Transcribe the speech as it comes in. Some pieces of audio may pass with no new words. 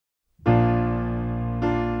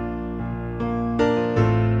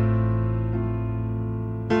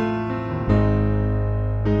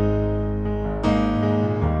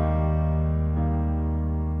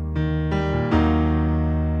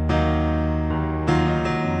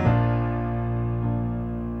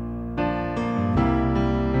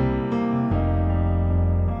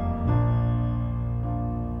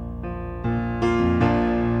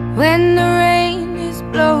when the rain is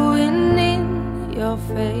blowing in your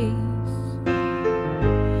face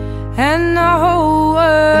and the whole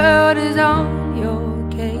world is on your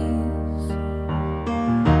case.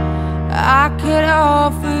 I could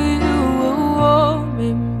offer you a warm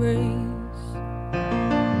embrace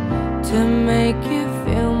to make you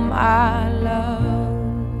feel my love.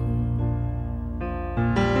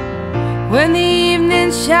 When the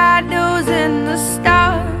evening shadows and the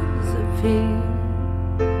stars appear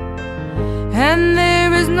and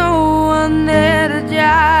there is no one there to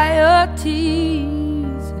dry your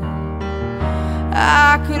tears,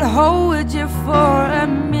 I could hold you for a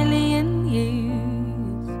million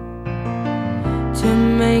years to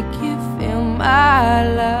make you feel my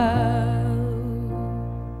love.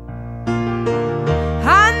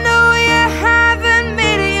 I know you haven't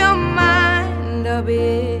made your mind up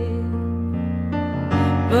yet,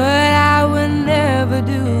 but I will never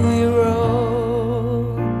do you wrong.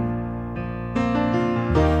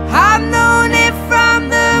 I've known it from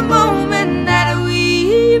the moment that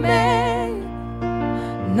we met,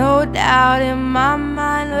 no doubt in my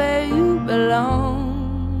mind where you belong.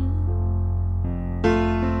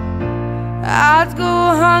 I'd go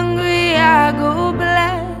hungry, I go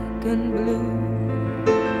black and blue,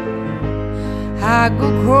 I go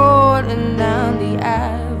crawling down the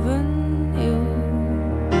avenue.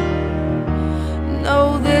 No,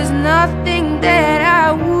 there's nothing that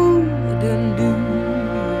I wouldn't do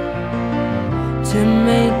to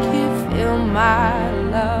make you feel my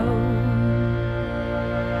love.